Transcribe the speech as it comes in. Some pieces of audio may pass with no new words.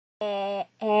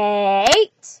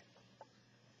8,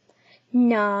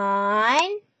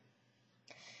 9,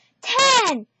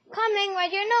 10. Coming, where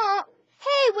you're not.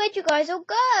 Hey, where'd you guys all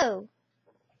go?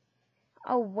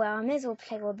 Oh, well, I may as well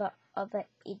play with the other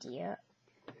idiot.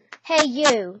 Hey,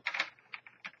 you.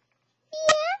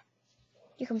 Yeah?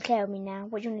 You can play with me now.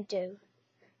 What do you want to do?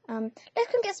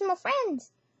 Let's go get some more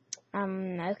friends.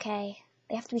 Okay.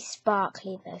 They have to be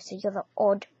sparkly, though, so you're the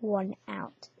odd one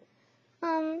out.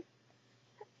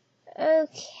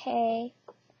 Okay.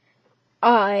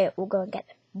 I will go and get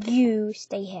them. You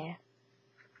stay here.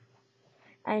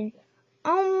 And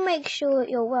I'll make sure that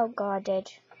you're well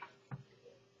guarded.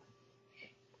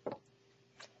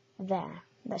 There.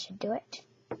 That should do it.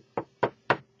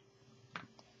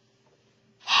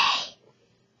 Hey!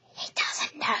 He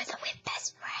doesn't know that we're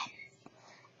best friends.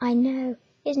 I know.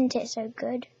 Isn't it so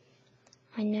good?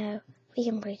 I know. We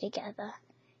can play together.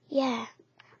 Yeah.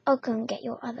 I'll go and get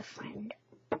your other friend.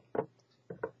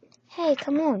 Hey,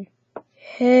 come on.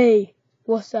 Hey,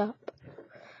 what's up?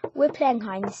 We're playing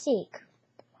hide and seek.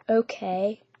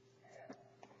 Okay.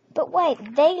 But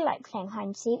wait, they like playing hide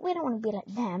and seek. We don't want to be like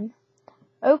them.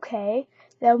 Okay,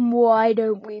 then why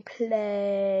don't we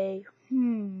play?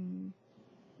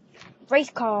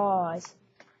 Race cars.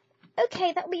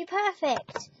 Okay, that'll be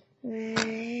perfect.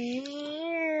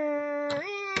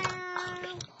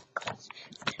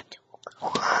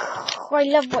 I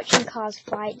love watching cars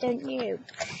fight, don't you?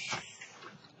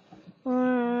 I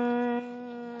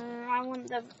want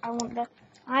the